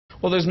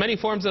Well, there's many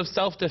forms of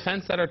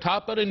self-defense that are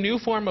taught, but a new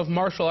form of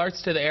martial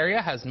arts to the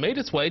area has made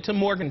its way to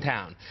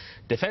Morgantown.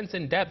 Defense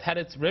in Depth had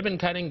its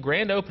ribbon-cutting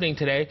grand opening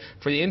today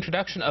for the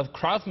introduction of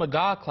Krav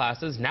Maga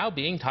classes now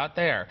being taught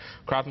there.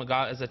 Krav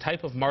Maga is a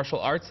type of martial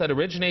arts that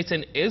originates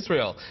in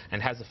Israel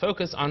and has a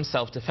focus on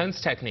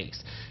self-defense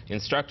techniques. The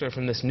instructor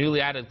from this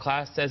newly added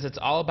class says it's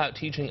all about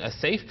teaching a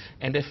safe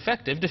and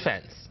effective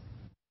defense.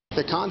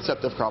 The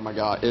concept of Krav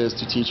Maga is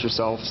to teach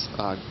yourself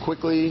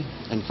quickly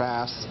and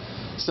fast,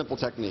 simple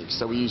techniques.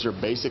 So we use your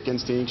basic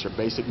instincts, your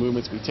basic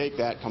movements. We take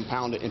that,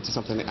 compound it into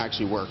something that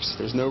actually works.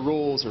 There's no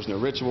rules, there's no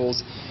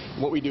rituals.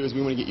 What we do is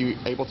we want to get you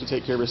able to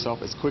take care of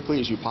yourself as quickly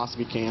as you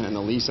possibly can in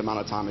the least amount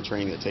of time and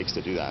training it takes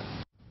to do that.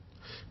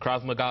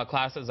 Krav Maga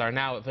classes are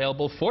now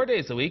available 4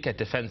 days a week at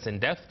Defense in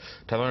Depth.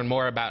 To learn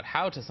more about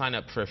how to sign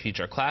up for a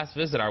future class,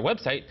 visit our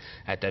website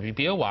at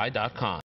WBOY.com.